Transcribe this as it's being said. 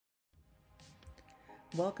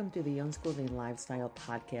Welcome to the Unschooling Lifestyle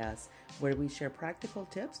Podcast, where we share practical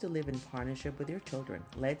tips to live in partnership with your children.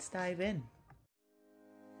 Let's dive in.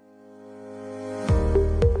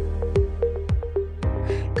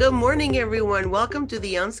 Good morning, everyone. Welcome to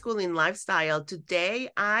the Unschooling Lifestyle. Today,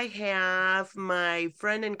 I have my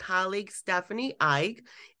friend and colleague, Stephanie Eige,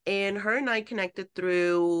 and her and I connected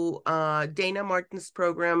through Dana Martin's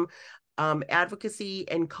program, advocacy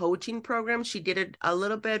and coaching program. She did it a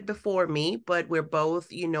little bit before me, but we're both,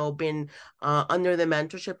 been under the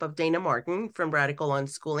mentorship of Dana Martin from Radical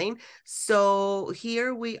Unschooling. So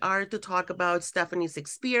here we are to talk about Stephanie's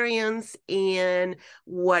experience and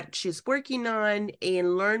what she's working on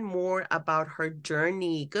and learn more about her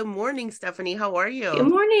journey. Good morning, Stephanie. How are Good you?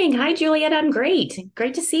 morning. Hi, Juliet. I'm great.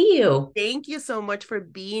 Great to see you. Thank you so much for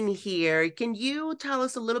being here. Can you tell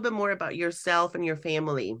us a little bit more about yourself and your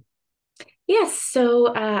family? Yes,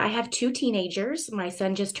 so I have two teenagers. My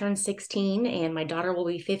son just turned 16, and my daughter will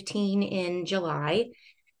be 15 in July.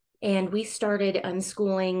 And we started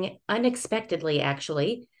unschooling unexpectedly,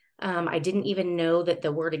 actually. I didn't even know that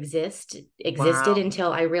the word existed Wow.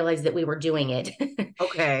 until I realized that we were doing it.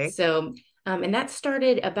 Okay. So, and that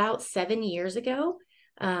started about 7 years ago.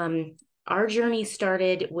 Our journey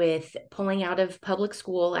started with pulling out of public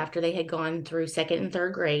school after they had gone through second and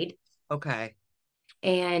third grade. Okay.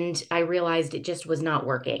 And I realized it just was not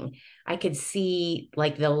working. I could see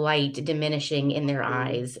like the light diminishing in their Mhm.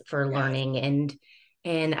 eyes for Yes. learning, and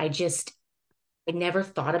I never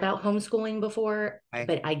thought about homeschooling before, Okay.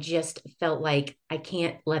 but I just felt like I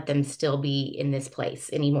can't let them still be in this place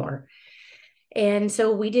anymore. And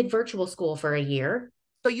so we did virtual school for a year.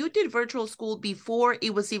 So you did virtual school before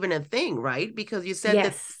it was even a thing, right? Because you said that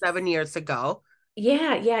Yes. 7 years ago.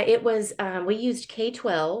 Yeah, it was, we used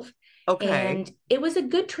K-12, Okay. and it was a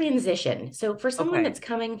good transition. So for someone Okay. that's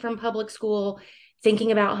coming from public school,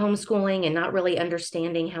 thinking about homeschooling and not really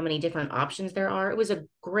understanding how many different options there are, it was a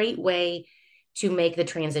great way to make the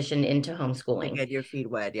transition into To homeschooling. get your feet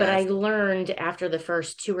wet, But I yes. learned after the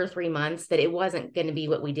first 2 or 3 months that it wasn't going to be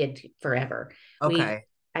what we did forever. We, Okay.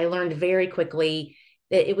 I learned very quickly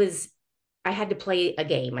that I had to play a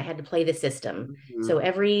game. I had to play the system. Mhm. So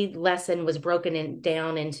every lesson was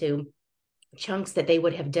down into chunks that they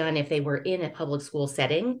would have done if they were in a public school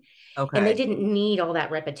setting. And they Okay. didn't need all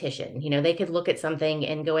that repetition. They could look at something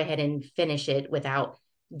and go ahead and finish it without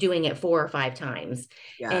doing it 4 or 5 times.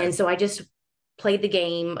 And Yes. so I just played the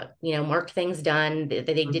game, marked things done that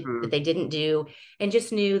Hmm. they didn't do, and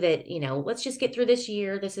just knew that, let's just get through this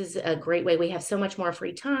year. This is a great way. We have so much more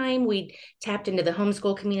free time. We tapped into the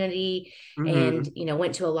homeschool community and, Hmm.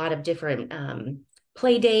 went to a lot of different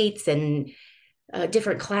play dates and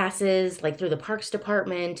different classes, like through the parks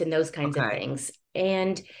department and those kinds of Okay. things.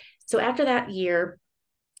 And so after that year,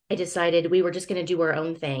 I decided we were just going to do our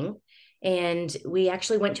own thing. And we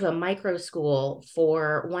actually went to a micro school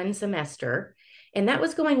for one semester. And that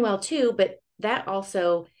was going well too, but that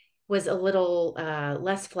also was a little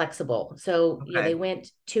less flexible. So, they Okay.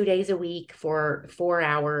 went 2 days a week for 4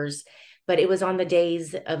 hours, but it was on the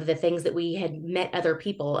days of the things that we had met other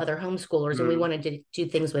people, other homeschoolers, and we Hmm. wanted to do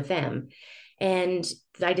things with them. And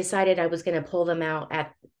I decided I was going to pull them out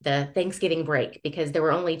at the Thanksgiving break because there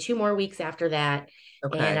were only 2 more weeks after that,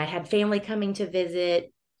 and I Okay. had family coming to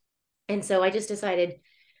visit. And so I just decided,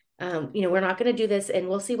 we're not going to do this, and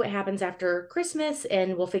we'll see what happens after Christmas,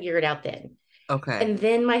 and we'll figure it out then. Okay. And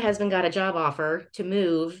then my husband got a job offer to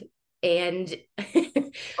move, and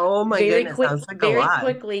Oh my goodness, sounds like a very lot.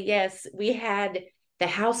 quickly, yes, we had the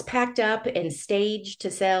house packed up and staged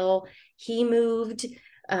to sell. He moved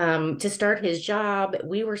to start his job.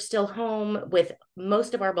 We were still home with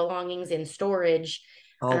most of our belongings in storage,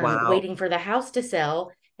 Oh wow. waiting for the house to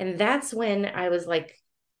sell. And that's when I was like,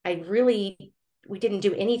 we didn't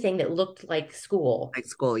do anything that looked like school. High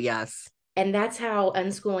school, yes. And that's how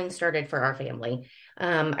unschooling started for our family.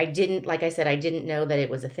 I didn't, like I said, I didn't know that it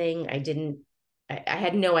was a thing. I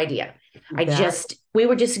had no idea. That. We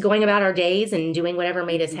were just going about our days and doing whatever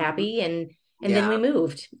made us Mhm. happy. And then we Yeah.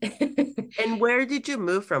 moved. And where did you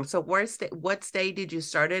move from? So what state did you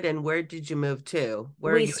start it and where did you move to?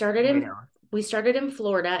 Where are we you started right in, now? we started in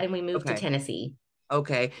Florida and we moved to Okay. Tennessee.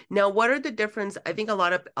 Okay. Now, what are the difference? I think a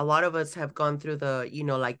lot of us have gone through the,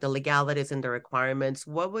 like the legalities and the requirements.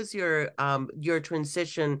 What was your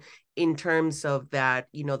transition in terms of that,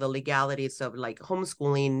 the legalities of like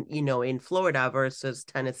homeschooling, in Florida versus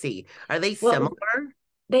Tennessee? Are they Well, similar?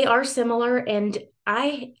 they are similar. And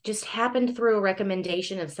I just happened through a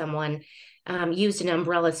recommendation of someone, used an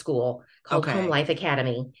umbrella school called Home Okay. Life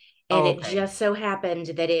Academy. And Oh, it okay. just so happened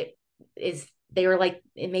that they were like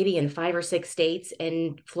maybe in 5 or 6 states,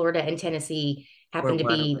 and Florida and Tennessee Or happened to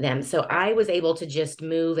be whatever. them. So Okay. I was able to just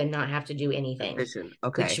move and not have to do anything, Efficient. which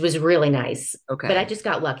Okay. was really nice. But I Okay. just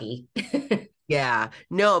got lucky. Yeah,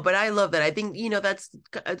 no, but I love that. I think, that's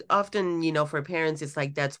often, for parents, it's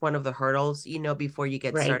like that's one of the hurdles, before you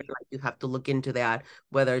get started. Right. Like you have to look into that,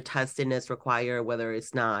 whether testing is required, whether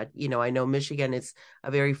it's not. I know Michigan is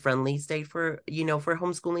a very friendly state for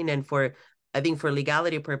homeschooling and I think for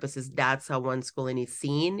legality purposes, that's how unschooling is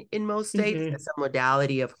seen in most states Hmm. as a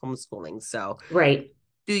modality of homeschooling. So Right.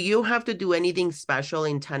 do you have to do anything special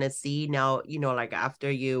in Tennessee now, like after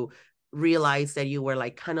you realize that you were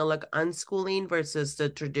like kind of like unschooling versus the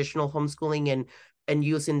traditional homeschooling and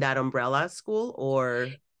using that umbrella school or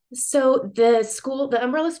So the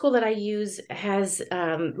umbrella school that I use has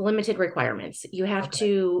limited requirements. You have okay.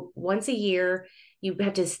 to once a year, you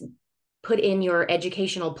have to put in your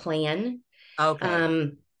educational plan, Okay.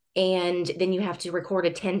 um, and then you have to record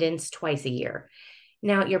attendance twice a year.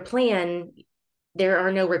 Now, your plan, there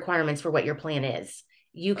are no requirements for what your plan is.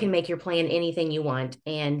 You can make your plan anything you want,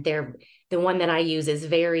 and the one that I use is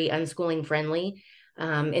very unschooling friendly.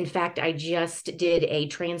 In fact, I just did a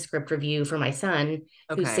transcript review for my son,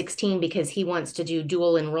 who's Okay. 16, because he wants to do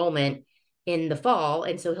dual enrollment in the fall,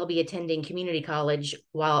 and so he'll be attending community college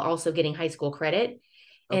while also getting high school credit.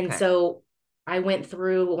 And Okay. so I went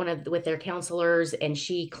through with their counselors, and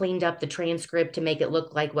she cleaned up the transcript to make it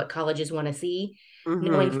look like what colleges want to see,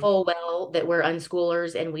 knowing Mm-hmm. full well that we're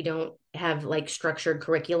unschoolers and we don't have like structured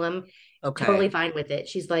curriculum. Okay. Totally fine with it.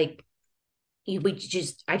 She's like,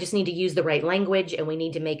 I just need to use the right language, and we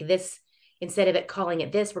need to make this, instead of it calling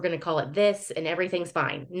it this, we're going to call it this, and everything's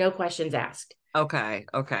fine. No questions asked. Okay,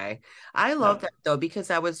 okay. I love So, that though, because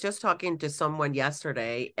I was just talking to someone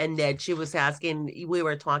yesterday and that she was asking, we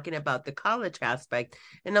were talking about the college aspect.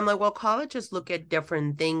 And I'm like, well, colleges look at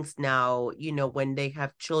different things now, when they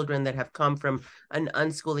have children that have come from an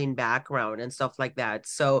unschooling background and stuff like that.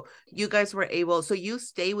 So you guys were able, so you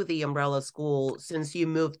stay with the umbrella school since you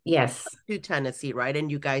moved yes. to Tennessee, right? And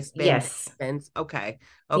you guys been Yes. there since? Okay,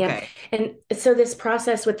 Yep. okay. And so this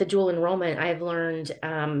process with the dual enrollment, I've learned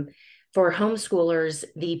for homeschoolers,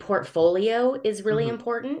 the portfolio is really Hmm.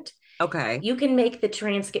 important. Okay, You can make the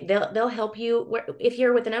transcript. They'll help you if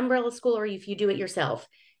you're with an umbrella school, or if you do it yourself.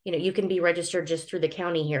 You can be registered just through the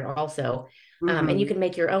county here also, and you hmm, can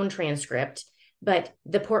make your own transcript. But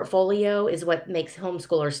the portfolio is what makes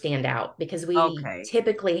homeschoolers stand out, because we okay.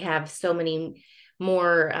 typically have so many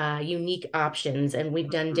more unique options, and we've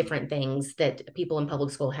done Hmm. different things that people in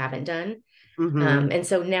public school haven't done. Hmm. And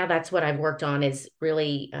so now that's what I've worked on, is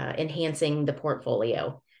really enhancing the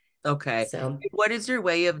portfolio. Okay. So What is your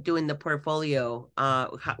way of doing the portfolio?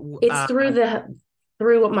 it's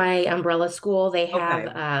through my umbrella school. They have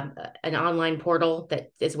Okay. an online portal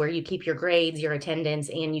that is where you keep your grades, your attendance,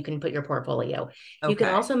 and you can put your portfolio. You can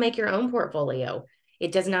Okay. also make your own portfolio.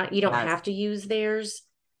 It does not, you don't Yes. have to use theirs.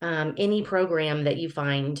 Any program that you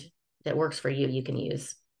find that works for you, you can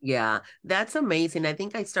use. Yeah, that's amazing. I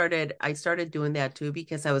think I started doing that too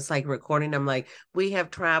because I was like recording. I'm like, we have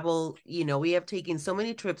traveled, we have taken so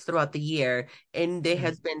many trips throughout the year, and there Yeah.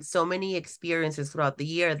 has been so many experiences throughout the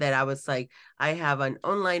year that I was like, I have an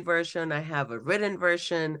online version, I have a written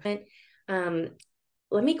version. But um,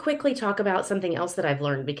 let me quickly talk about something else that I've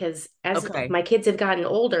learned, because as Okay. my kids have gotten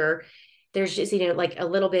older, there's just, like a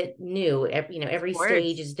little bit new, Of every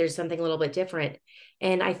stage course. is, there's something a little bit different.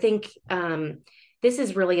 And I think this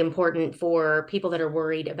is really important for people that are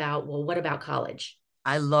worried about, well, what about college?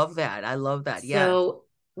 I love that. I love that. Yes.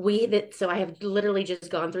 So I have literally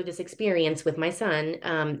just gone through this experience with my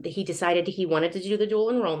son. He decided he wanted to do the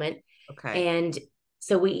dual enrollment, Okay. and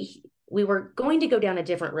so we were going to go down a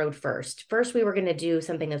different road first. First, we were going to do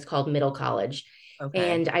something that's called middle college,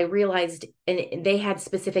 Okay. and I realized, and they had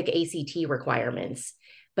specific ACT requirements.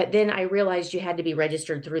 But then I realized you had to be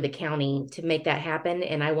registered through the county to make that happen,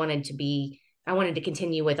 and I wanted to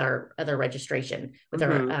continue with our other registration with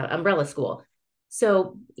our Mm-hmm. umbrella school.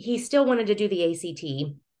 So he still wanted to do the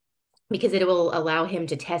ACT, because it will allow him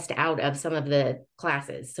to test out of some of the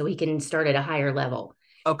classes so he can start at a higher level.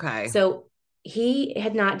 Okay. So he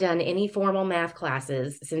had not done any formal math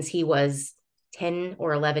classes since he was 10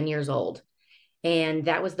 or 11 years old. And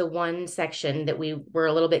that was the one section that we were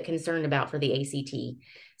a little bit concerned about for the ACT.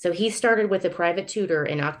 So he started with a private tutor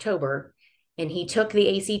in October, and he took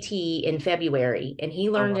the ACT in February, and he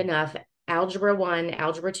Oh, learned wow. enough algebra 1,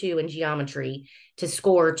 algebra 2, and geometry to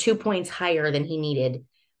score 2 points higher than he needed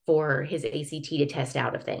for his ACT to test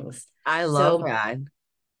out of things. I love So that.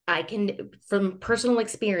 I can, from personal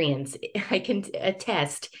experience, I can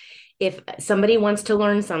attest, if somebody wants to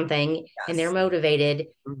learn something and they're Yes. motivated,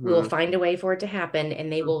 we will Mm-hmm. find a way for it to happen,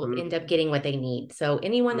 and they will Mm-hmm. end up getting what they need. So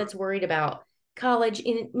anyone Mm-hmm. that's worried about college,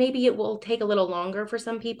 and maybe it will take a little longer for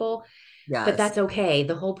some people, but Yes. that's okay.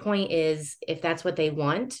 The whole point is if that's what they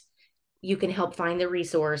want, you can help find the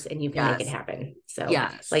resource and you can make it Yes. happen. So,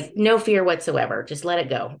 Yes. like, no fear whatsoever. Just let it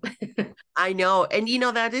go. I know. And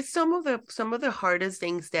that is some of the hardest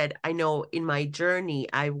things that I know in my journey.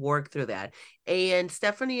 I've worked through that. And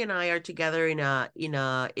Stephanie and I are together in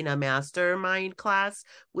a mastermind class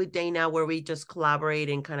with Dana where we just collaborate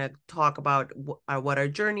and kind of talk about what our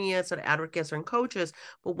journey is, or advocates and coaches.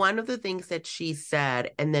 But one of the things that she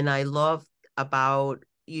said, and then I love about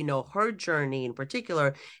her journey in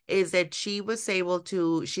particular, is that she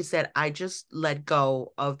said, I just let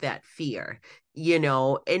go of that fear,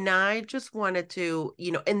 and I just wanted to,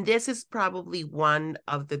 and this is probably one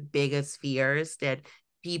of the biggest fears that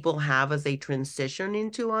people have as they transition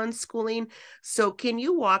into unschooling. So can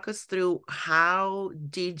you walk us through how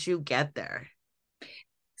did you get there?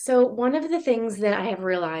 So, one of the things that I have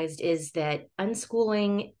realized is that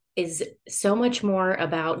unschooling is so much more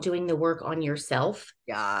about doing the work on yourself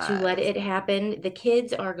to let Yes. it happen. The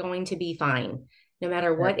kids are going to be fine, no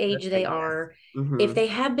matter what age they Perfect. Yes. are. If Mm-hmm. they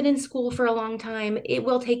have been in school for a long time, it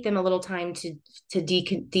will take them a little time to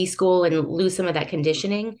de-school and lose some of that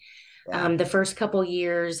conditioning. Yeah. The first couple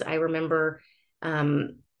years, I remember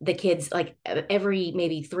the kids like every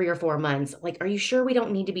maybe 3 or 4 months, like, are you sure we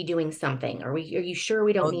don't need to be doing something? Are you sure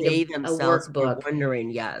we don't Oh, need they a themselves were workbook? wondering.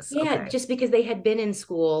 Yes. Yeah, Okay. just because they had been in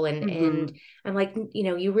school and Mm-hmm. I'm like,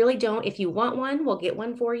 you really don't. If you want one, we'll get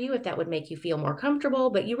one for you if that would make you feel more comfortable,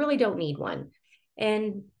 but you really don't need one.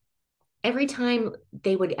 And every time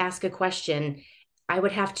they would ask a question, I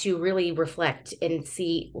would have to really reflect and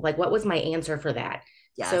see, like, what was my answer for that.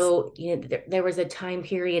 Yes. So there was a time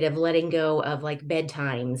period of letting go of like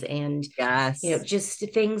bedtimes and Yes. just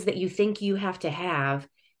things that you think you have to have,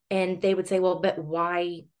 and they would say, well, but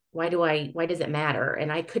why does it matter?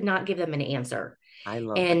 And I could not give them an answer. I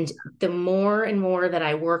love that. And the more and more that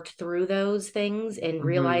I worked through those things and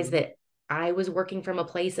realized Mm-hmm. that I was working from a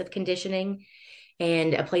place of conditioning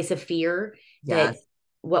and a place of fear that Yes.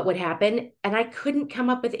 what would happen. And I couldn't come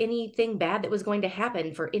up with anything bad that was going to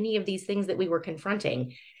happen for any of these things that we were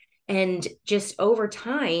confronting. And just over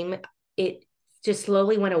time, it just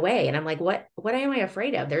slowly went away. And I'm like, what am I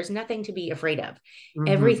afraid of? There's nothing to be afraid of. Mm-hmm.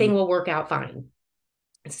 Everything will work out fine.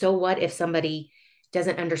 So what if somebody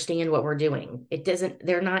doesn't understand what we're doing? It doesn't,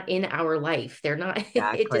 they're not in our life. They're not, it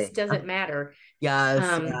just Exactly. doesn't matter. Yes.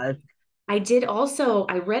 Um, Yes. I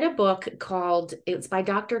read a book called, it's by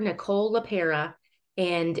Dr. Nicole LaPera,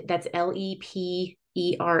 and that's Lepera,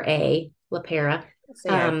 LaPera. Say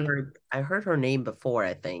I've Um, heard her name before,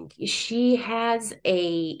 I think. she's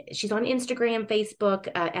on Instagram, Facebook,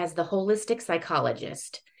 as the holistic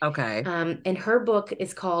psychologist. Okay. And her book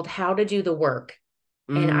is called How to Do the Work.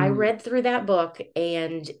 And I Mm, read through that book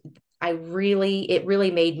and it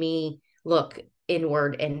really made me look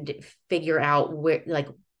inward and figure out where, like,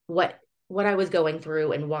 what, what I was going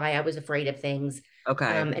through and why I was afraid of things. okay.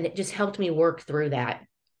 And it just helped me work through that.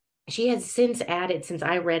 She has since added, since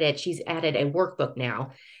I read it, she's added a workbook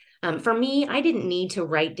now. For me, I didn't need to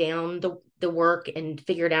write down the work and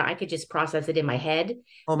figure it out. I could just process it in my head.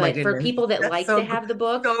 Oh my But for goodness. people that That's like so to good. have the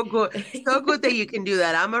book, So good. So good that you can do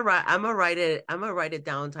that. I'm a write it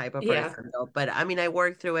down type of yeah, person though. But I mean I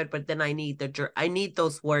work through it, but then I need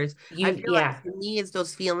those words. I feel like yeah, for me it's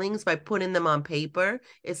those feelings by putting them on paper.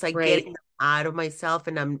 It's like getting right. them out of myself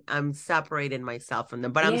and I'm separating myself from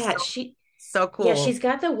them. But I'm Yeah, so yeah, cool. she's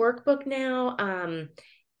got the workbook now.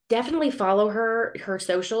 Definitely follow her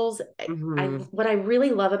socials. Hmm. What I really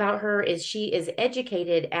love about her is she is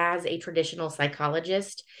educated as a traditional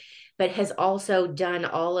psychologist, but has also done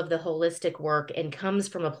all of the holistic work and comes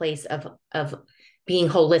from a place of being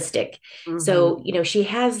holistic. So, Hmm. she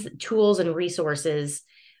has tools and resources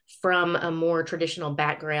from a more traditional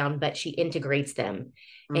background, but she integrates them.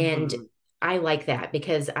 And Hmm. I like that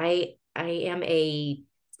because I am a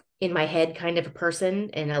in my head kind of a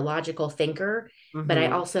person and a logical thinker, but I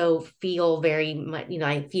Hmm. also feel very much,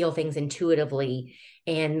 I feel things intuitively,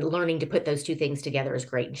 and learning to put those two things together is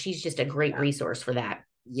great. And she's just a great resource for that.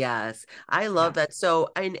 Yes, I love Yeah. that. So,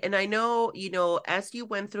 and I know, as you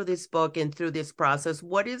went through this book and through this process,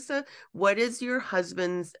 what is your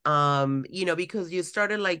husband's because you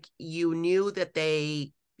started like you knew that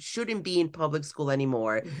they shouldn't be in public school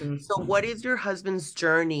anymore. Mhm. So, what is your husband's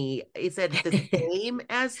journey? Is it the same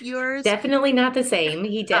as yours? Definitely not the same.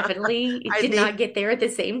 He definitely I did not think get there at the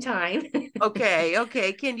same time. okay,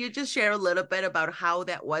 okay. Can you just share a little bit about how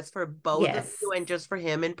that was for both of you Yes. and just for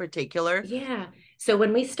him in particular? Yeah. So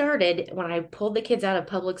when I pulled the kids out of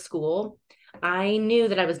public school, I knew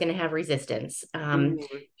that I was going to have resistance. Mhm.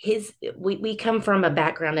 We come from a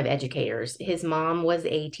background of educators. His mom was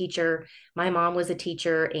a teacher. My mom was a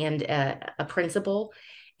teacher and a principal.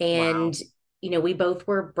 Wow. And, we both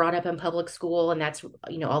were brought up in public school, and that's,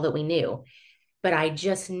 all that we knew. But I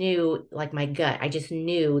just knew, like my gut, I just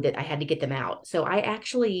knew that I had to get them out. So I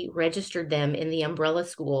actually registered them in the umbrella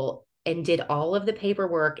school and did all of the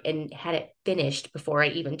paperwork and had it finished before I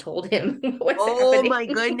even told him what was Oh my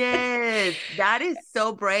happening. goodness. That is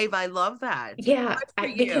so brave. I love that. Yeah, Good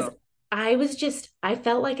for because you. I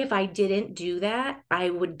felt like if I didn't do that,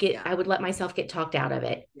 Yeah. I would let myself get talked out of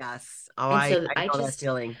it. Yes. Oh, And so I know that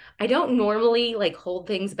feeling. I don't normally like hold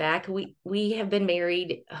things back. We have been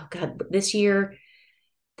married, oh God, this year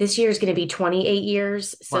is going to be 28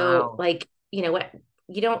 years. So, Wow. like, what?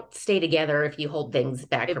 You don't stay together if you hold things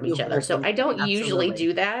back If from you each other. hold So, things, I don't usually absolutely.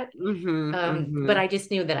 do that. But Mm-hmm. I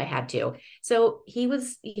just knew that I had to. So, he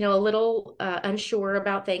was, a little unsure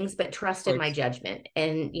about things, but Of trusted my course. judgment.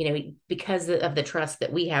 And, because of the trust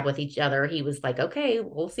that we have with each other, he was like, okay,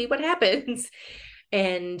 we'll see what happens.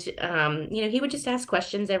 And, he would just ask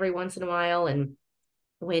questions every once in a while. And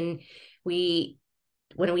when we,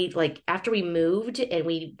 like after we moved and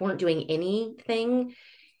we weren't doing anything,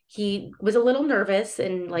 he was a little nervous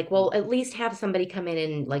and like, well, at least have somebody come in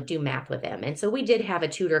and like do math with him. And so we did have a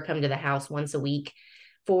tutor come to the house once a week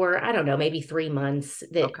for, I don't know, maybe 3 months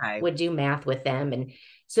that Okay. would do math with them. And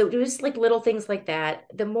so it was like little things like that.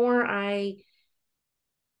 The more I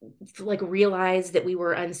like realized that we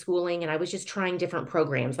were unschooling and I was just trying different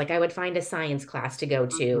programs, like I would find a science class to go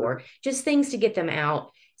to Mm-hmm. or just things to get them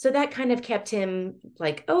out. So that kind of kept him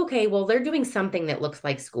like, okay, well, they're doing something that looks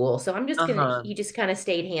like school. So Uh-huh. he just kind of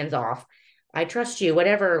stayed hands off. I trust you,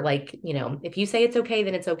 whatever, like, if you say it's okay,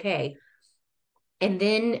 then it's okay. And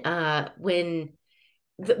then when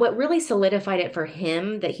what really solidified it for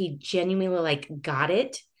him that he genuinely like got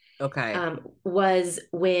it Okay. was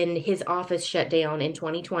when his office shut down in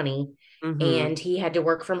 2020 Mm-hmm. and he had to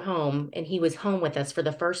work from home and he was home with us for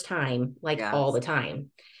the first time, like all Yes. the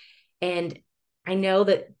time. And I know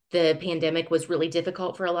that the pandemic was really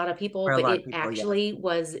difficult for a lot of people, For a but lot of it people, yes. actually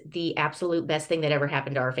was the absolute best thing that ever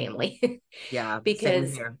happened to our family Yeah. Same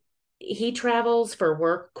because here. he travels for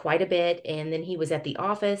work quite a bit and then he was at the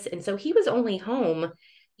office. And so he was only home,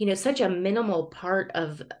 such a minimal part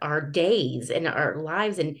of our days and our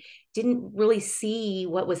lives and didn't really see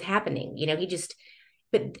what was happening.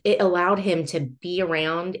 But it allowed him to be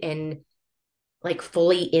around and like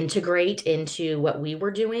fully integrate into what we were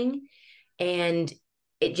doing. And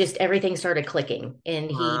it just everything started clicking and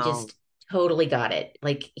he Wow. just totally got it.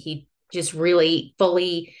 Like he just really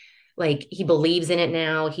fully like he believes in it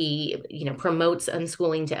now. He, promotes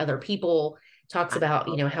unschooling to other people, talks I about,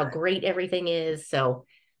 love how that. great everything is. So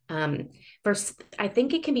um first I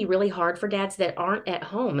think it can be really hard for dads that aren't at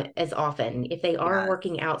home as often if they are Yes.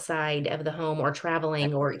 working outside of the home or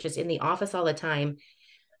traveling or Exactly. just in the office all the time.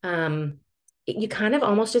 um you kind of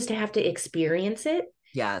almost just have to experience it.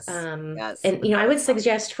 Yes. Yes. And Without I a would doubt.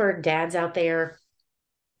 suggest for dads out there,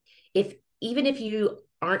 if even if you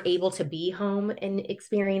aren't able to be home and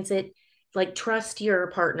experience it, like trust your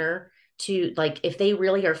partner to like if they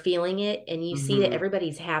really are feeling it and you see that Mm-hmm.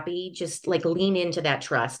 everybody's happy, just like lean into that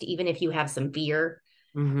trust, even if you have some fear.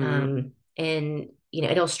 Mm-hmm. And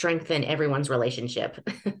it'll strengthen everyone's relationship.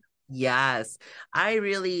 Yes, I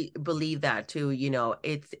really believe that too.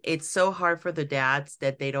 It's so hard for the dads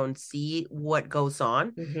that they don't see what goes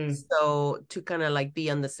on. Hmm. So to kind of like be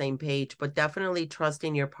on the same page, but definitely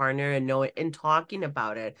trusting your partner and knowing and talking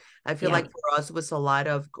about it. I feel Yeah. like for us was a lot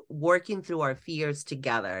of working through our fears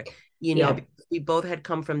together, Yeah. because we both had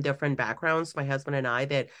come from different backgrounds, my husband and I,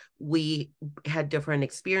 that we had different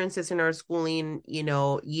experiences in our schooling,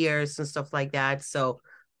 years and stuff like that. So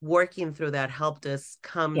working through that helped us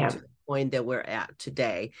come Yeah. to the point that we're at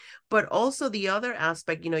today. But also the other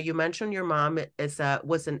aspect, you mentioned your mom is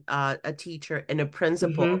a teacher and a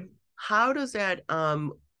principal. Hmm. How does that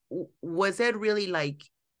was it really like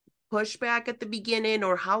pushback at the beginning,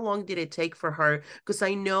 or how long did it take for her? Because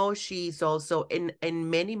I know she's also in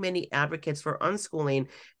many advocates for unschooling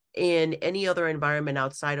in any other environment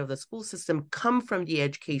outside of the school system come from the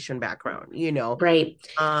education background. Right. It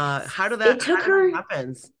How took did that her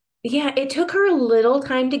happen? Yeah, it took her a little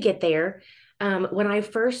time to get there. When I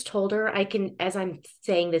first told her, as I'm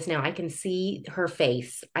saying this now, I can see her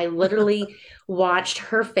face. I literally watched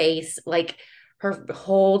her face, like her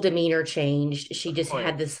whole demeanor changed. She Of just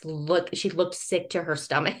had course. this look, she looked sick to her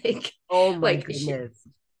stomach. Oh my Like goodness.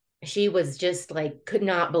 she was just like, could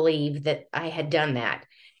not believe that I had done that.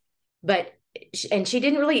 But and she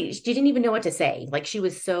didn't even know what to say. Like she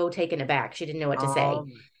was so taken aback. She didn't know what to say. Oh,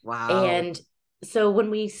 wow. And so when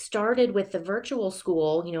we started with the virtual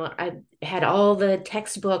school, I had all the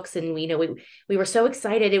textbooks and we were so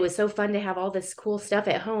excited. It was so fun to have all this cool stuff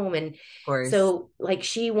at home. And Of course. so like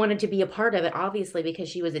she wanted to be a part of it, obviously, because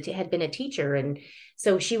she had been a teacher. And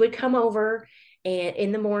so she would come over and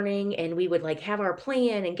in the morning and we would like have our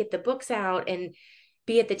plan and get the books out and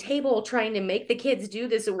be at the table trying to make the kids do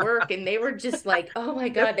this work. And they were just like, oh my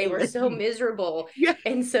They're God, they were so living. miserable. Yeah,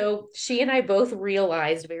 And so she and I both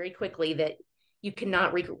realized very quickly that you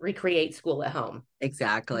cannot recreate school at home. Like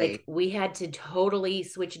exactly. we had to totally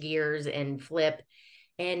switch gears and flip.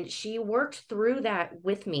 And she worked through that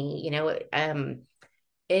with me,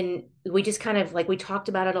 and we just kind of like we talked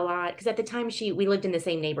about it a lot because at the time we lived in the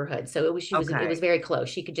same neighborhood, so it was Okay. very close.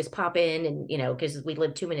 She could just pop in and because we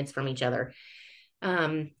lived 2 minutes from each other.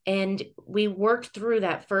 And we worked through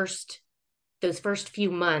those first few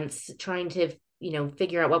months trying to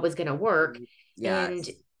figure out what was going to work. And Yes.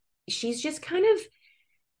 she's just kind of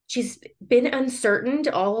she's been uncertain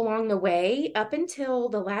all along the way up until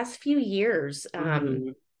the last few years. Hmm.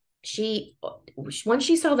 She Once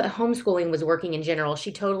she saw that homeschooling was working in general,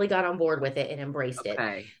 she totally got on board with it and embraced it,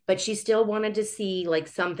 Okay. but she still wanted to see like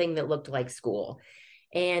something that looked like school.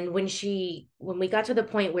 And when we got to the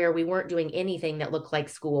point where we weren't doing anything that looked like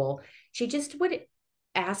school, she just would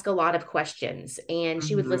ask a lot of questions and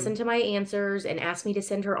she would listen Hmm. to my answers and ask me to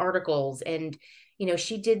send her articles. And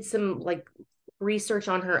she did some like research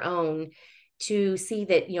on her own to see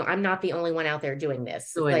that I'm not the only one out there doing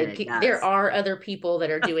this. Doing it. Like there Yes. are other people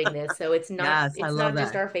that are doing this, so Yes. I it's love not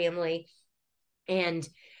just that. our family. And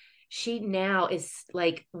she now is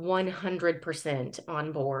like 100%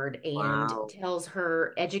 on board and Wow. tells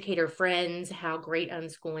her educator friends how great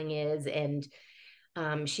unschooling is. And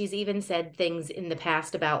she's even said things in the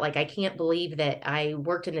past about like, I can't believe that I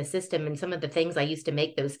worked in the system and some of the things I used to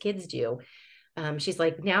make those kids do. She's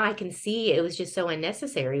like, now I can see it was just so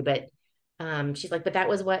unnecessary, but she's like, but that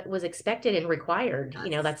was what was expected and required.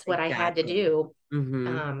 Yes. That's what I had to Exactly. do. Hmm.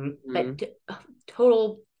 Hmm. But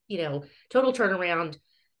total, total turnaround,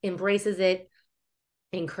 embraces it,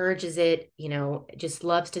 encourages it, just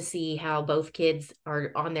loves to see how both kids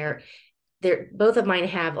are on both of mine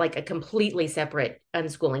have like a completely separate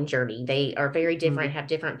unschooling journey. They are very different, have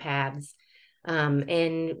different paths.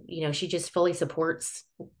 And she just fully supports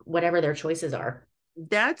whatever their choices are.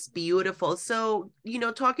 That's beautiful. So,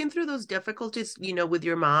 talking through those difficulties, with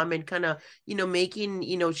your mom and kind of,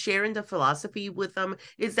 making, sharing the philosophy with them,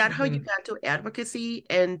 is that how you Mm-hmm. got to advocacy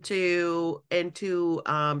and to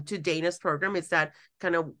Dana's program? Is that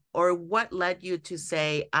kind of, or what led you to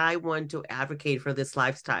say, I want to advocate for this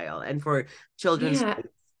lifestyle and for children's Yeah. rights?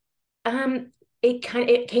 Um,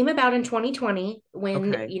 it came about in 2020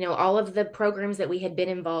 when, Okay. all of the programs that we had been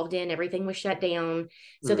involved in, everything was shut down.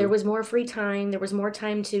 So there Mm-hmm. was more free time. There was more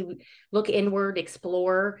time to look inward,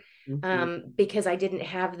 explore, Mm-hmm. because I didn't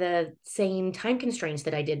have the same time constraints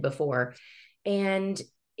that I did before. And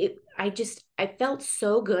I felt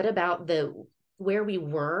so good about where we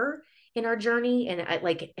were in our journey and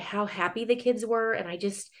like how happy the kids were. And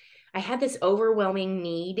I had this overwhelming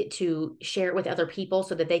need to share it with other people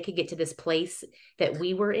so that they could get to this place that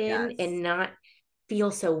we were in Yes. and not feel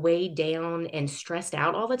so weighed down and stressed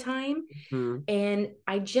out all the time. Mm-hmm. And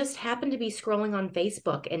I just happened to be scrolling on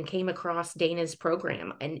Facebook and came across Dana's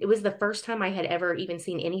program. And it was the first time I had ever even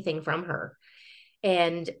seen anything from her.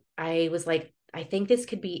 And I was like, I think this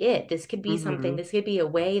could be it. This could be something. Mm-hmm. This could be a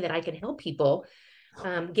way that I can help people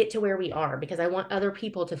get to where we are, because I want other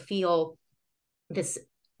people to feel this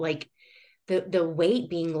like the weight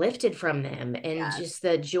being lifted from them and Yes. just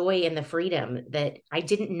the joy and the freedom that I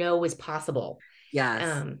didn't know was possible. Yes.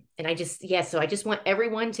 And so I just want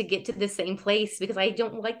everyone to get to the same place because I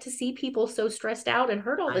don't like to see people so stressed out and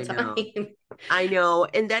hurt all the I time. know. I know,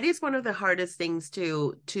 and that is one of the hardest things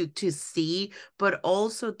to see, but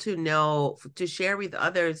also to know, to share with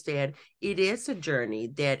others that it is a journey,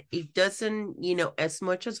 that it doesn't, as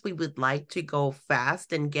much as we would like to go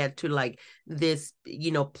fast and get to like this,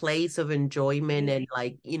 place of enjoyment Right. and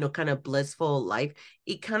like, kind of blissful life,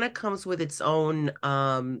 it kind of comes with its own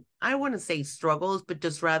I want to say struggles, but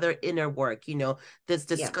just rather inner work, this Yeah.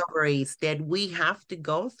 discoveries that we have to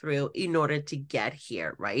go through in order to get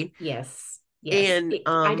here, right? Yes. Yes. And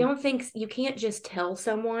I don't think you can't just tell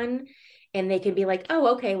someone and they can be like,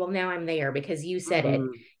 "Oh, okay, well now I'm there because you said it."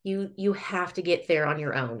 mhm, You have to get there on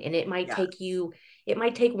your own. And yes. it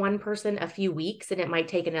might take one person a few weeks and it might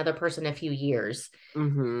take another person a few years.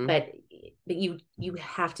 Hmm. But but you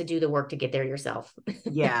have to do the work to get there yourself.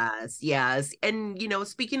 Yes, yes. And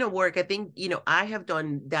speaking of work, I think, I have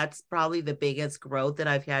done that's probably the biggest growth that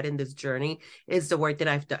I've had in this journey is the work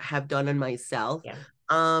that have done on myself. Yeah.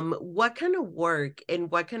 What kind of work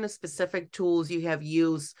and what kind of specific tools you have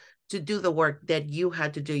used to do the work that you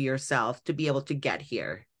had to do yourself to be able to get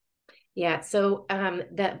here? Yeah. So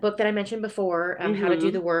that book that I mentioned before, How to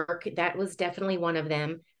Do the Mm-hmm. Work, that was definitely one of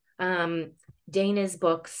them. Um, Dana's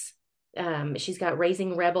books, she's got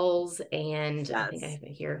Raising Rebels, and I think I Yes. have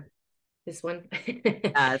it here, this one.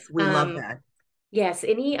 Yes, we love um, that. yes,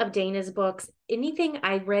 any of Dana's books, anything,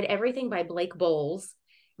 I read everything by Blake Bowles.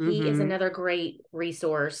 He is Mm-hmm. another great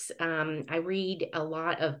resource. I read a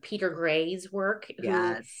lot of Peter Gray's work, who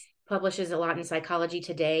Yes. publishes a lot in Psychology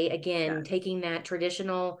Today. Again, Yes. taking that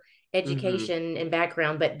traditional Mm-hmm. education and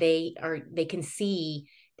background, but they can see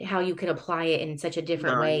how you can apply it in such a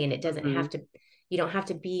different way, Nice. and it doesn't Mm-hmm. have to, you don't have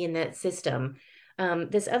to be in that system.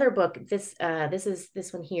 This other book, this is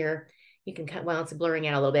this one here. You can cut, well, it's blurring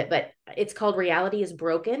out a little bit, but it's called Reality is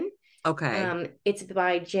Broken. Okay. It's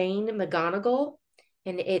by Jane McGonigal,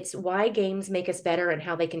 and it's Why Games Make Us Better and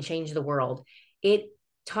How They Can Change the World. It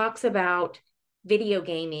talks about video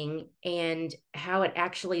gaming and how it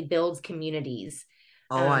actually builds communities.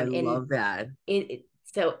 Oh, I And love that.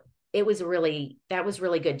 so it was really, that was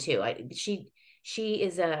really good too. She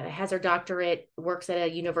is a has her doctorate, works at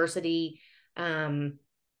a university, um,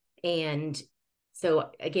 and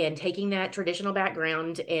so again, taking that traditional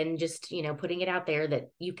background and just, putting it out there that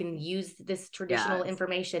you can use this traditional Yes.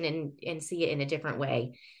 information and see it in a different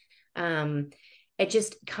way. Um, it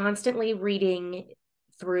just constantly reading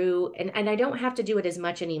through, and I don't have to do it as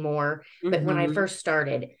much anymore, but when I Mm-hmm. first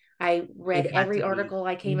started, I read It had every to be. article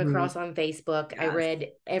I came Mm-hmm. across on Facebook. I Yes.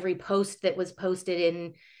 read every post that was posted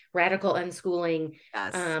in Radical Unschooling.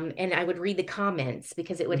 Yes. And I would read the comments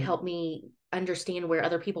because it would help Mm-hmm. me understand where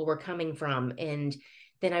other people were coming from. And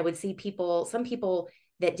then I would see some people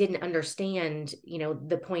that didn't understand,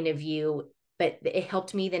 the point of view, but it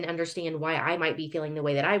helped me then understand why I might be feeling the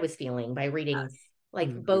way that I was feeling by reading Yes. like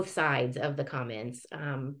Mm-hmm. both sides of the comments.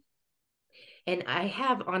 And I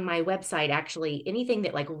have on my website, actually, anything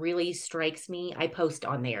that like really strikes me, I post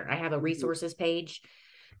on there. I have a Mm-hmm. resources page.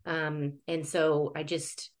 And so I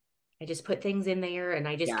just put things in there, and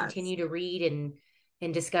I just Yes. continue to read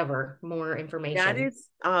and discover more That information. is,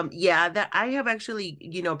 yeah, that I have actually,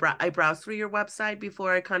 I browsed through your website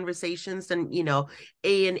before our conversations, and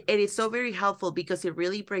and it is so very helpful because it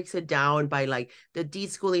really breaks it down by like the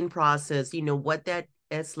deschooling process, what that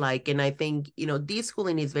is like. And I think,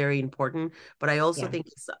 deschooling is very important, but I also Yeah, think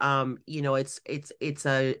it's, it's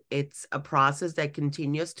a process that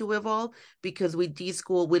continues to evolve because we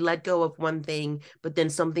deschool, we let go of one thing, but then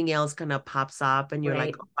something else kind of pops up, and you're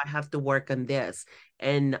like, right. oh, I have to work on this,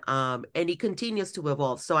 and it continues to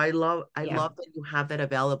evolve. So I love Yeah. that you have that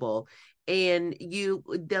available. And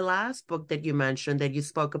the last book that you mentioned that you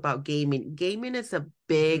spoke about, gaming is a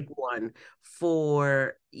big Hmm. one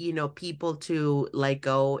for people to like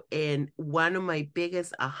go. And one of my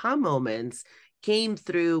biggest aha moments came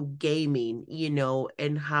through gaming,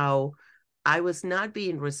 and how I was not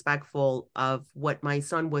being respectful of what my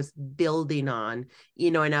son was building on,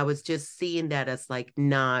 and I was just seeing that as like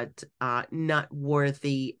not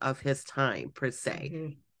worthy of his time per se. Hmm.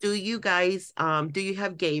 Do you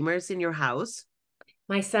have gamers in your house?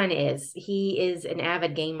 My son he is an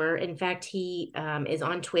avid gamer. In fact, he is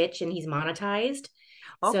on Twitch and he's monetized.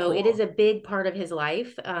 Oh, So it is cool. a big part of his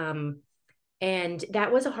life. And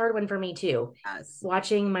that was a hard one for me too. Yes.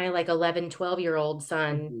 Watching my like 11, 12-year old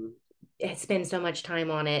son Mhm. spend so much time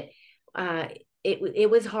on it. Uh, it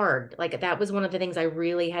was hard. Like that was one of the things I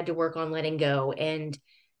really had to work on letting go. And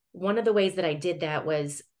one of the ways that I did that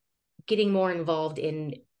was getting more involved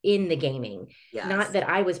in the gaming. Not Yes. that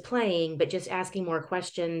I was playing, but just asking more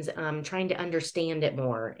questions, trying to understand it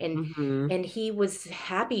more. and Hmm. and he was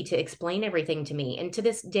happy to explain everything to me, and to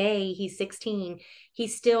this day, he's 16, he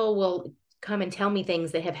still will come and tell me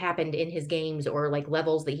things that have happened in his games, or like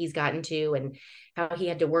levels that he's gotten to, and how he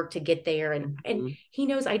had to work to get there. And Hmm. he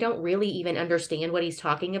knows I don't really even understand what he's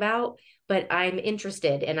talking about, but I'm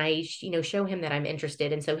interested, and I show him that I'm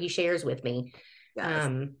interested, and so he shares with me. Yes.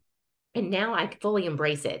 um and now I fully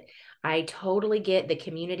embrace it. I totally get the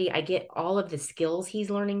community. I get all of the skills he's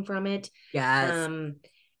learning from it. Yes. Um,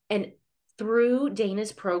 and through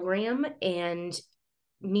Dana's program and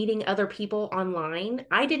meeting other people online,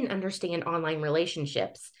 I didn't understand online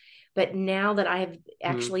relationships. But now that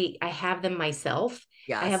Mhm. I have them myself.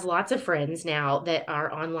 I have Yes. lots of friends now that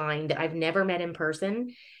are online that I've never met in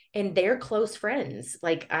person, and they're close friends.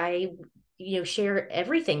 Like I, share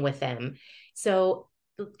everything with them. So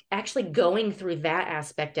actually going through that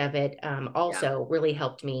aspect of it Yeah. also really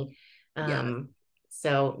helped me. Yeah.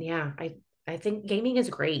 So yeah, I think gaming is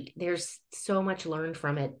great. There's so much learned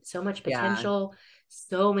from it, so much Yeah. potential,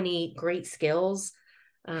 so many great skills.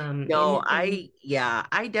 No, And yeah,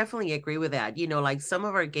 I definitely agree with that. Like some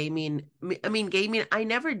of our gaming, I mean, gaming, I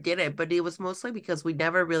never did it, but it was mostly because we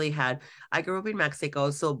never really had, I grew up in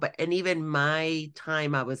Mexico. So, and even my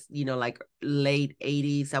time, I was, like late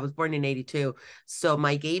 80s. I was born in 82. So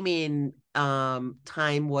my gaming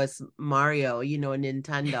time was Mario,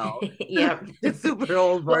 Nintendo, yeah. the super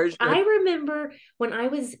old Well, I version. remember when I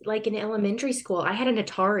was like in elementary school, I had an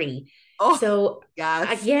Atari. Oh, So,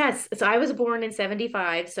 yes, yes, so I was born in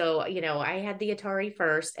 75. So, I had the Atari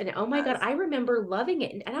first. And oh my God, yes. I remember loving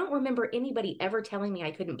it. And I don't remember anybody ever telling me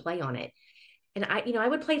I couldn't play on it. And I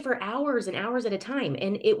would play for hours and hours at a time,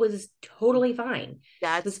 and it was totally fine. It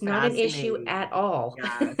That's was not an issue fascinating. at all.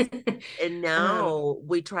 Yes. And um, now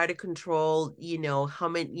we try to control, how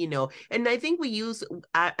many, and I think we use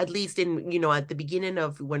at least in, at the beginning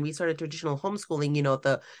of when we started traditional homeschooling,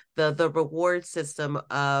 the reward system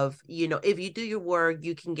of, if you do your work,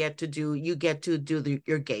 you get to do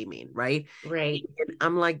your gaming, right? right. And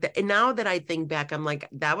I'm like that. And now that I think back, I'm like,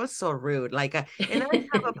 that was so rude. Like, and I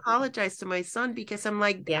have apologized to my son because I'm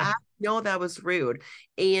like, Yeah. I know that was rude.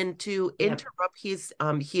 And to Yep. interrupt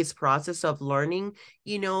his process of learning,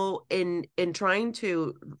 in trying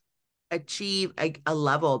to achieve a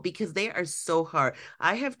level because they are so hard.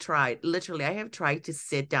 I have tried to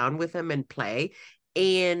sit down with him and play,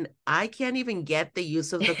 and I can't even get the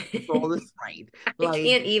use of the controllers right. I Like,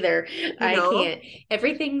 can't either. you I know, can't.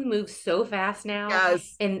 Everything moves so fast now,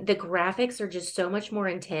 yes, and the graphics are just so much more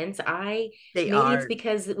intense. I they maybe it's are.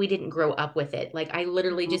 because we didn't grow up with it. Like I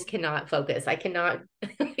literally just Mhm. cannot focus. I cannot I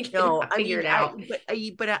No, cannot I figure mean, it out.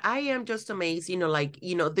 I am just amazed, like,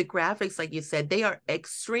 the graphics, like you said, they are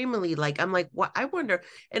extremely like, I'm like, what? I wonder.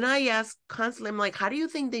 And I ask constantly, I'm like, how do you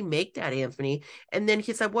think they make that, Anthony? And then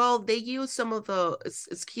he said, well, they use some of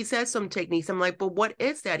he says some techniques. I'm like, but what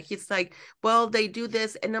is that? He's like, well, they do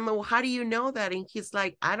this. And I'm like, well, how do you know that? And he's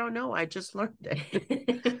like, I don't know. I just learned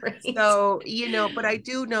it. Right. So, but I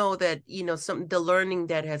do know that, the learning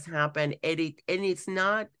that has happened, and it's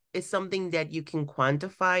not, it's something that you can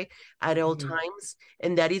quantify at all Mhm. times.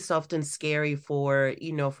 And that is often scary for,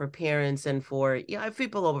 for parents and for, yeah,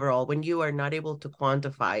 people overall, when you are not able to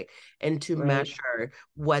quantify and to Right. measure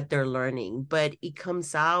what they're learning. But it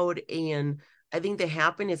comes out, and I think the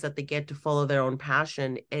happiness that they get to follow their own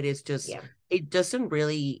passion, it is just, Yeah. it doesn't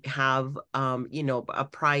really have a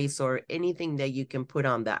price or anything that you can put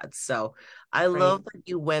on that. So I love Right. that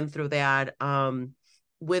you went through that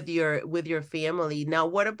with your family. Now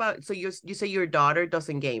what about, so you say your daughter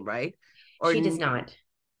doesn't game, right? Or She does not.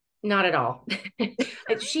 Not at all.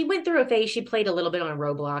 She went through a phase. She played a little bit on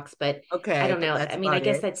Roblox, but I okay, don't but know. that's I mean, I about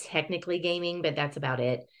guess it. that's technically gaming, but that's about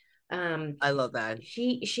it. I love that.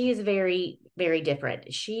 She is very, very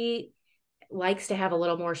different. She likes to have a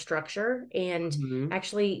little more structure. And Hmm.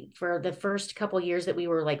 actually, for the first couple years that we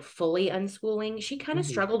were like fully unschooling, she kind of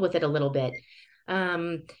Hmm. struggled with it a little bit.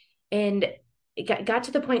 Um, and it got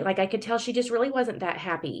to the point like I could tell she just really wasn't that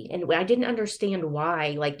happy. And I didn't understand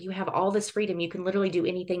why. Like, you have all this freedom, you can literally do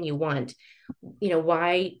anything you want.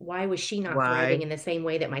 Why was she not thriving Why? in the same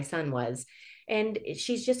way that my son was? And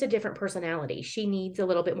she's just a different personality. She needs a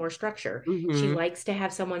little bit more structure. She Hmm. likes to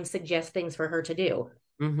have someone suggest things for her to do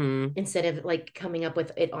Hmm. instead of like coming up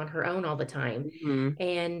with it on her own all the time. Hmm.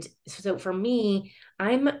 And so for me,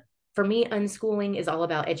 unschooling is all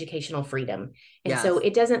about educational freedom. And so Yes.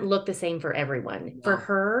 it doesn't look the same for everyone. For No,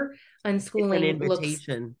 her, it's an unschooling looks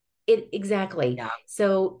invitation. it exactly. Yeah.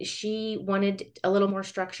 So she wanted a little more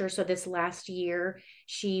structure. So this last year,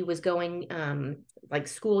 she was going like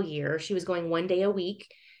school year, she was going 1 day a week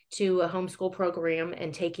to a homeschool program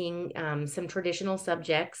and taking some traditional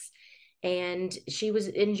subjects, and she was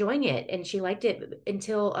enjoying it and she liked it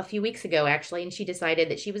until a few weeks ago actually, and she decided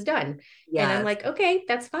that she was done. And I'm Yes. like, okay,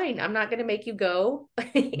 that's fine, I'm not going to make you go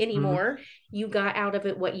Hmm. anymore. You got out of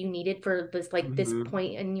it what you needed for this Hmm.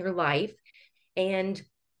 point in your life. And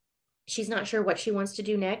she's not sure what she wants to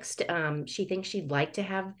do next. She thinks she'd like to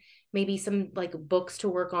have maybe some like books to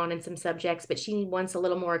work on and some subjects, but she wants a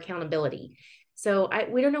little more accountability. So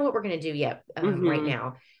we don't know what we're going to do yet right Hmm.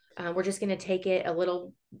 now. We're just going to take it a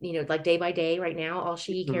little, like day by day right now. All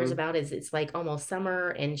she cares Hmm. about is it's like almost summer,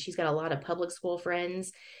 and she's got a lot of public school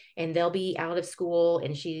friends, and they'll be out of school.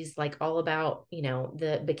 And she's like all about,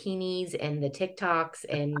 the bikinis and the TikToks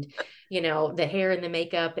and, the hair and the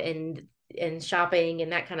makeup and shopping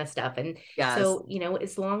and that kind of stuff. And Yes. so,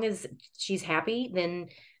 as long as she's happy, then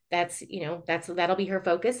that's, that'll be her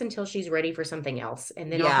focus until she's ready for something else.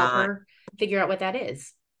 And then I'll help Yeah, her figure out what that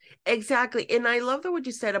is. exactly. And I love that what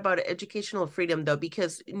you said about educational freedom, though,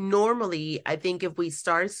 because normally I think if we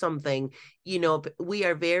start something, we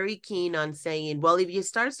are very keen on saying, well, if you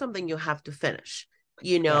start something, you have to finish,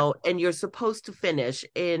 Yeah, and you're supposed to finish.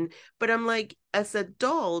 But I'm like, as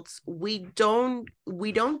adults, we don't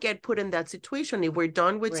get put in that situation. If we're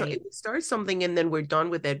done with, so if right, we start something and then we're done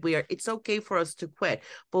with it, it's okay for us to quit.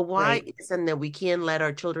 But why right. isn't that we can't let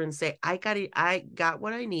our children say, I got it, I got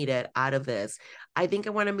what I needed out of this. I think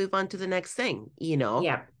I want to move on to the next thing.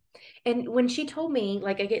 Yeah. And when she told me,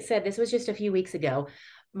 like I get said, this was just a few weeks ago.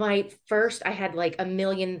 I had like a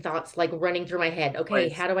million thoughts like running through my head. Of Okay,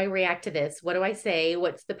 course. how do I react to this? What do I say?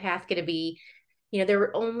 What's the path going to be? There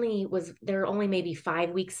were only maybe 5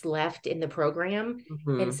 weeks left in the program.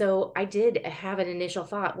 And Hmm. so I did have an initial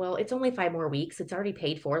thought, well, it's only 5 more weeks. It's already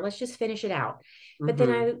paid for. Let's just finish it out. But then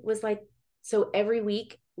Hmm. I was like, so every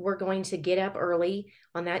week we're going to get up early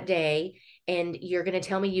on that day and you're going to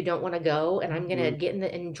tell me you don't want to go and I'm going to Hmm. get in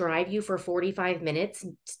and drive you for 45 minutes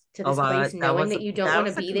to Oh, this wow, place that knowing was that a you don't that want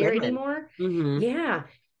to was a be there commitment. anymore. Hmm. Yeah,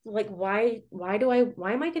 like why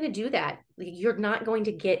am I going to do that? Like, you're not going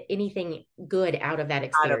to get anything good out of that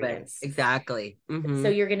Out of it. experience. Exactly. So Hmm.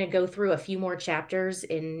 you're going to go through a few more chapters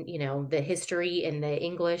in, the history and the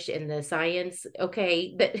English and the science.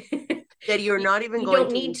 Okay, but That you're you, not even you going don't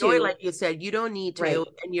to need enjoy, like to. you said, you don't need to, Right.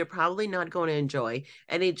 and you're probably not going to enjoy.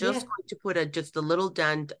 And it's just Yeah. going to put just a little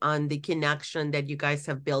dent on the connection that you guys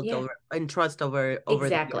have built Yeah. over and trust over the years,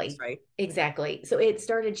 Exactly. right? Exactly. So it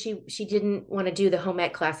started, she didn't want to do the home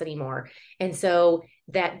ec class anymore. And so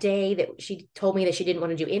that day that she told me that she didn't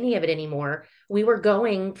want to do any of it anymore, we were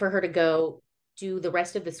going for her to go do the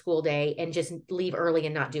rest of the school day and just leave early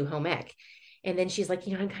and not do home ec. And then she's like,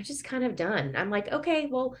 I'm just kind of done. I'm like, okay,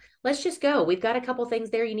 well, let's just go. We've got a couple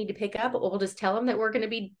things there you need to pick up. We'll just tell them that we're going to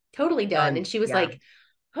be totally done. Done. And she was Yeah. like,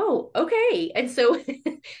 oh, okay. And so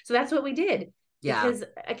so that's what we did. Yeah. Because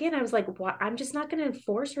again, I was like, I'm just not going to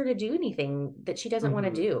force her to do anything that she doesn't want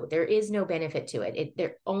to Hmm. do. There is no benefit to it.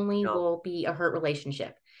 There only No. will be a hurt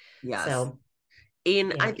relationship. Yes. So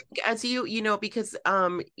And I yeah. think as because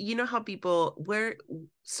you know how people where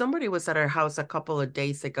somebody was at our house a couple of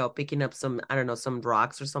days ago picking up some, I don't know, some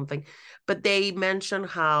rocks or something, but they mentioned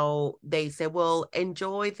how they say, well,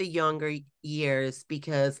 enjoy the younger years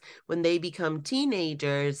because when they become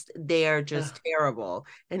teenagers, they are Ugh. just terrible.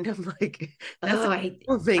 And I'm like, that's a Oh,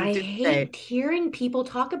 terrible thing I to say. hate hearing people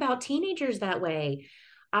talk about teenagers that way.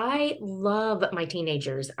 I love my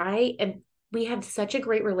teenagers. I am We have such a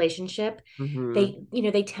great relationship. Hmm.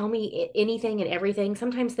 They tell me anything and everything,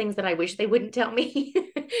 sometimes things that I wish they wouldn't tell me.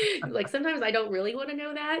 Like sometimes I don't really want to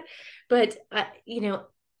know that, but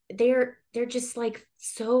they're just like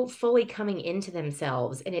so fully coming into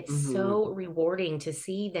themselves and it's Hmm. so rewarding to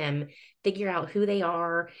see them figure out who they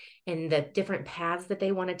are and the different paths that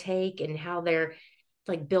they want to take and how they're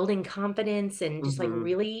like building confidence and just like Hmm.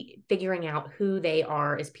 really figuring out who they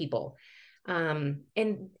are as people.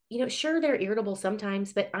 And sure, they're irritable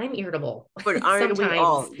sometimes, but I'm irritable But aren't we sometimes.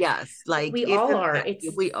 all? Yes. Like, We all isn't are. that It's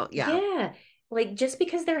we all? Yeah. Yeah. Like just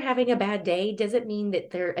because they're having a bad day doesn't mean that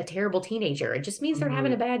they're a terrible teenager. It just means they're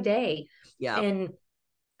having Hmm. a bad day. Yeah. And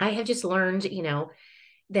I have just learned,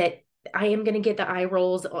 that I am going to get the eye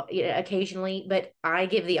rolls occasionally, but I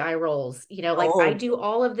give the eye rolls, like I Oh, do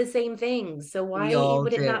all of the same things. So we why all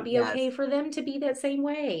would it not do. be Yes, okay for them to be that same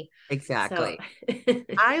way? So, exactly.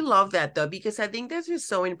 I love that though, because I think that's just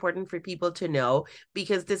so important for people to know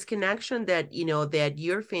because this connection that, that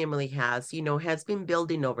your family has, has been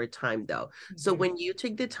building over time though. So mhm, when you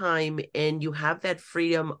take the time and you have that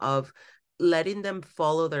freedom of letting them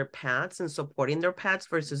follow their paths and supporting their paths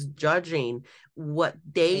versus judging what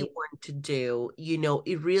they right. want to do,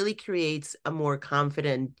 it really creates a more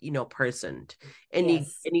confident, person.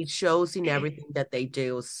 Yes. And it shows in everything that they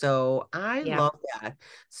do. So I Yeah. love that.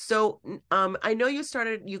 So, I know you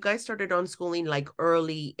guys started unschooling like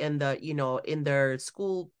early in in their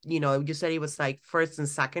school, you said it was like first and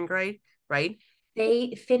second grade, right?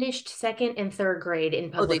 They finished second and third grade in Oh,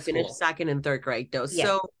 they public finished school. second and third grade though. Yeah.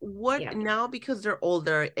 So what Yeah. now because they're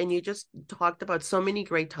older and you just talked about so many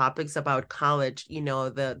great topics about college,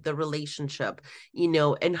 the relationship,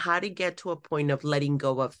 and how to get to a point of letting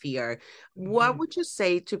go of fear. What Mhm. would you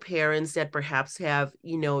say to parents that perhaps have,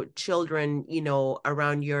 children,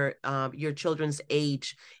 around your children's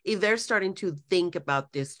age, if they're starting to think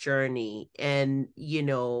about this journey and,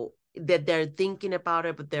 that they're thinking about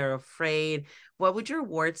it, but they're afraid, what would your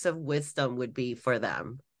words of wisdom would be for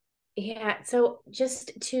them? Yeah. So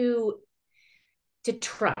just to to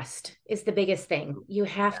trust is the biggest thing. You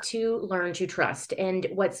have to learn to trust. And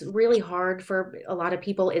what's really hard for a lot of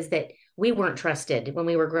people is that we weren't trusted when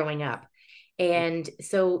we were growing up. And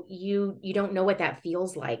so you don't know what that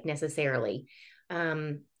feels like necessarily.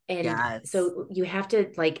 And Yes. so you have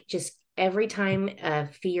to like just every time a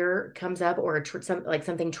fear comes up or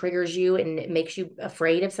something triggers you and it makes you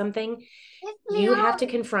afraid of something, you have to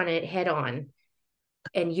confront it head on,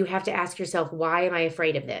 and you have to ask yourself, why am I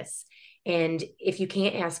afraid of this? And if you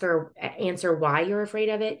can't ask or answer why you're afraid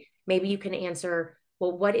of it, maybe you can answer,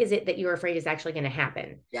 well, what is it that you're afraid is actually going to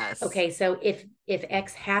happen? Yes. Okay, so if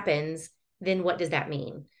X happens, then what does that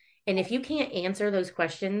mean? And if you can't answer those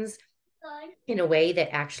questions in a way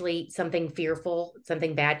that actually something fearful,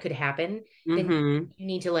 something bad could happen, then Mm-hmm. you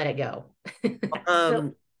need to let it go. so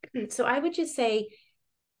Um, so I would just say,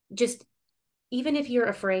 just even if you're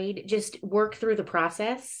afraid, just work through the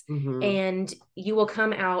process, mm-hmm. and you will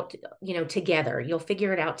come out, together. You'll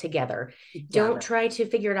figure it out together. Don't Together. try to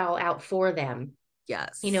figure it all out for them.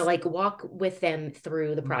 Yes. Like walk with them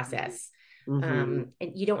through the Mm-hmm. process. Mm-hmm.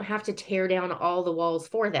 And you don't have to tear down all the walls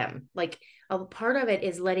for them. Like a part of it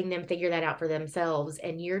is letting them figure that out for themselves.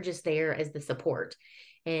 And you're just there as the support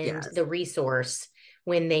and Yes. the resource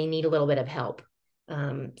when they need a little bit of help.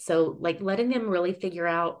 So like letting them really figure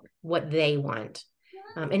out what they want.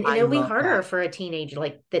 And I it'll be love harder that. for a teenager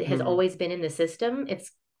like that has Mhm. always been in the system.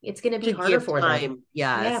 It's going to be To harder give for them. time.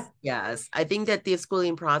 Yeah. Yes, yes. I think that the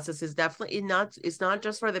schooling process is definitely not, it's not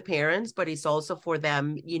just for the parents, but it's also for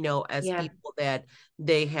them, as Yeah. people that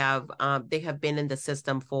they have been in the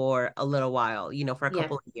system for a little while, for a Yeah.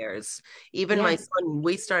 couple of years. Even my Yeah. son,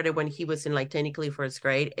 we started when he was in like technically first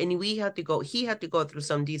grade, and he had to go through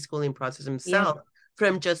some deschooling process Yeah. himself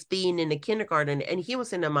from just being in a kindergarten, and he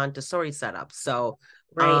was in a Montessori setup. So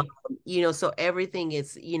um, Right. so everything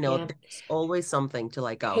is, Yeah. there's always something to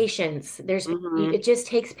let go. Patience. Mm-hmm. It just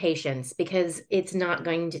takes patience because it's not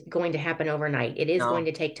going to happen overnight. It is going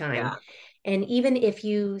No. to take time. Yeah. And even if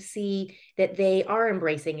you see that they are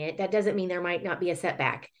embracing it, that doesn't mean there might not be a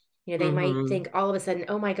setback. They might Mm-hmm. think all of a sudden,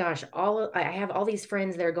 oh my gosh, I have all these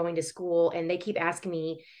friends that are going to school and they keep asking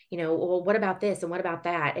me, well, what about this and what about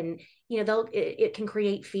that? And it can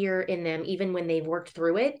create fear in them even when they've worked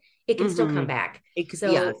through it. It can still come Mm-hmm. back. Yes.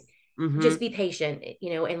 So Mm-hmm. just be patient,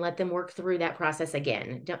 and let them work through that process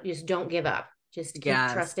again. Don't give up. Just keep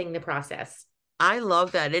Yes. trusting the process. I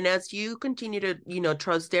love that. And as you continue to,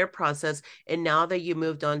 trust their process, and now that you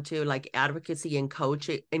moved on to like advocacy and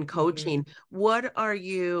Mhm. coaching, what are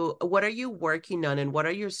you working on, and what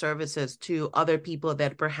are your services to other people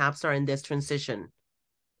that perhaps are in this transition?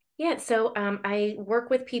 Yeah, so I work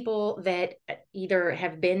with people that either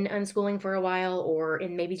have been unschooling for a while, or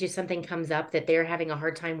and maybe just something comes up that they're having a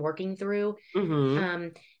hard time working through. Mm-hmm.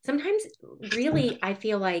 Sometimes really I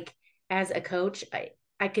feel like as a coach,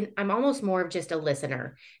 I'm almost more of just a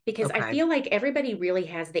listener, because I Okay. feel like everybody really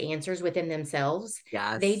has the answers within themselves.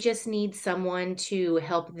 They Yes. just need someone to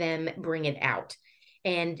help them bring it out,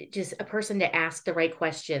 and just a person to ask the right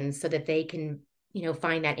questions so that they can,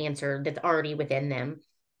 find that answer that's already within them.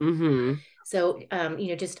 Mm-hmm. So,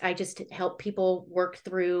 I just help people work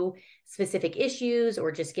through specific issues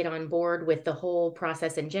or just get on board with the whole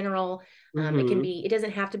process in general. Mm-hmm. It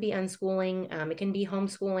doesn't have to be unschooling. It can be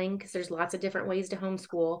homeschooling because there's lots of different ways to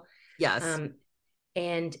homeschool. Yes. Um,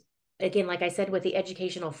 and again, like I said, with the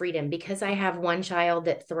educational freedom, because I have one child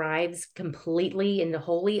that thrives completely in the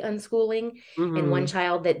wholly unschooling and one Mm-hmm.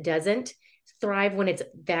 child that doesn't thrive when it's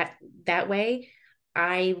that way.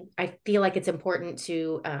 I feel like it's important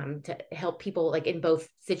to help people like in both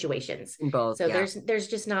situations. In both. So Yeah. there's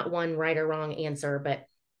just not one right or wrong answer, but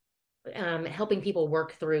helping people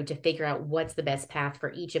work through to figure out what's the best path for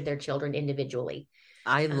each of their children individually.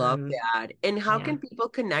 I love Um, that. And how yeah. can people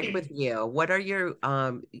connect with you? What do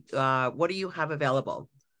you have available?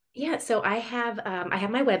 Yeah, so I have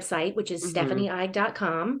my website, which is Mm-hmm.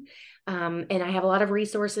 stephanieeige.com. And I have a lot of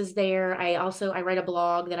resources there. I write a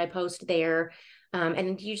blog that I post there.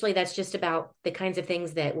 And usually that's just about the kinds of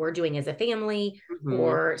things that we're doing as a family, Mm-hmm.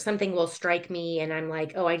 or something will strike me and I'm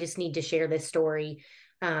like, oh, I just need to share this story.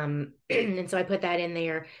 And so I put that in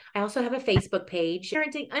there. I also have a Facebook page,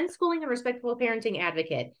 Parenting, Unschooling and Respectful Parenting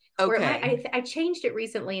Advocate, where Okay. I changed it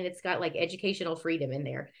recently and it's got like educational freedom in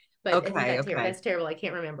there. but I think Okay, okay. that's terrible. I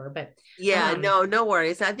can't remember, but Yeah, um, no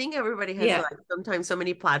worries. I think everybody has yeah, like sometimes so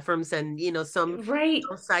many platforms and right,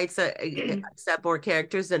 some sites accept more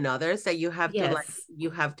characters than others that yes, you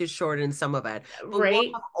have to shorten some of it. But we'll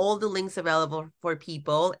right. have all the links available for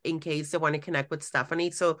people in case they want to connect with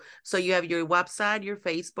Stephanie. So you have your website, your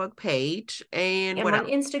Facebook page, and I'm what on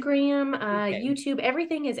else? Instagram, Okay. YouTube.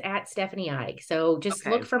 Everything is at Stephanie Ike. So just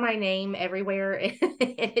look Okay. for my name everywhere, and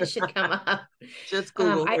it should come up. Just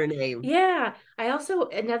Google I her name. yeah. I also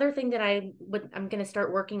another thing that I'm going to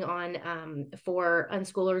start working on for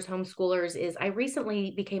unschoolers, homeschoolers is I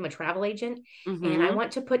recently became a travel agent, and I Mm-hmm.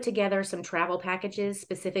 want to put together some travel packages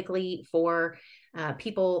specifically for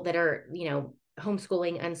people that are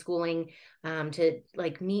homeschooling, unschooling, to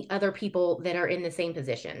like meet other people that are in the same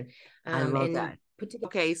position, I love and that. put together.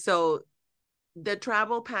 Okay, so the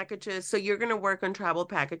travel packages, so you're going to work on travel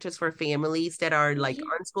packages for families that are like Yeah.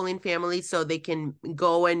 unschooling families so they can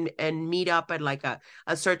go and meet up at like a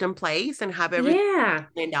certain place and have everything Yeah,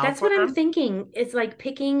 planned out that's for what I'm them. thinking. It's like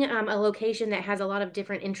picking a location that has a lot of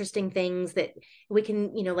different interesting things that we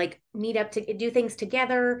can, like meet up to do things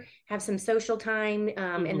together, have some social time,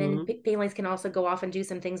 and then Mm-hmm. families can also go off and do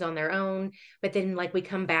some things on their own. But then, like, we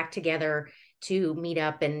come back together to meet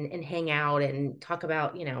up and hang out and talk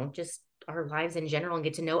about, just our lives in general and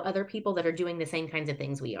get to know other people that are doing the same kinds of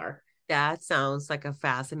things we are. That sounds like a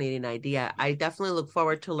fascinating idea. I definitely look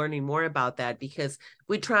forward to learning more about that because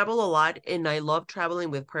we travel a lot and I love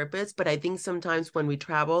traveling with purpose. But I think sometimes when we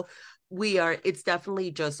travel, it's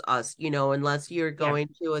definitely just us, unless you're Yeah, going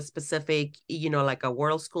to a specific, like a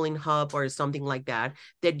world schooling hub or something like that,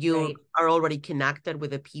 that you right. are already connected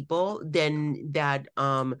with the people, then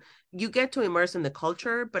you get to immerse in the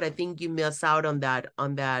culture, but I think you miss out on that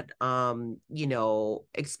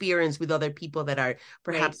experience with other people that are Right.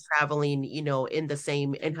 perhaps traveling, in the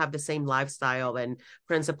same and have the same lifestyle and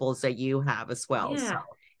principles that you have as well. So, Yeah,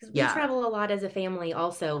 because we yeah. travel a lot as a family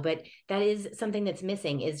also, but that is something that's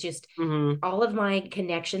missing is just Hmm. all of my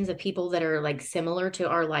connections of people that are like similar to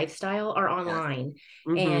our lifestyle are Yes. online.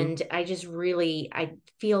 Hmm. And I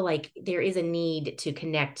feel like there is a need to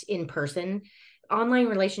connect in person. Online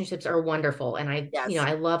relationships are wonderful and Yes.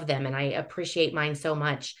 I love them and I appreciate mine so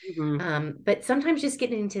much. Hmm. But sometimes just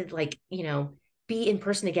getting into like, be in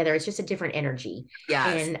person together, it's just a different energy.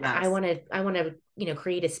 Yes. And Yes. I want to,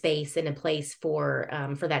 create a space and a place for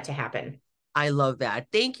that to happen. I love that.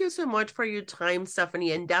 Thank you so much for your time,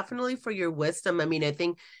 Stephanie, and definitely for your wisdom. I mean, I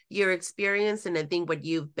think your experience and I think what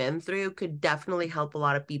you've been through could definitely help a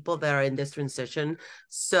lot of people that are in this transition.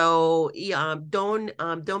 So, yeah, don't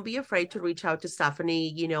be afraid to reach out to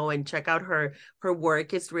Stephanie, and check out her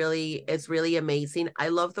work. It's really amazing. I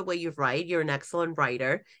love the way you write. You're an excellent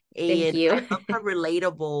writer. Thank And I you. love how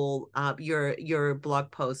relatable your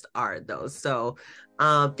blog posts are, though. So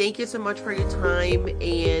thank you so much for your time.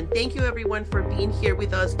 And thank you, everyone, for being here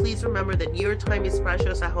with us. Please remember that your time is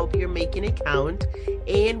precious. I hope you're making it count.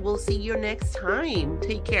 And we'll see you next time.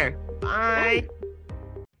 Take care. Bye. Bye.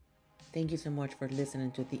 Thank you so much for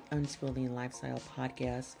listening to the Unschooling Lifestyle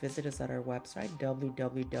podcast. Visit us at our website,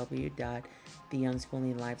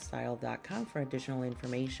 www.theunschoolinglifestyle.com, for additional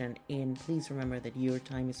information. And please remember that your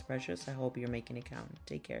time is precious. I hope you're making it count.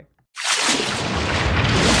 Take care.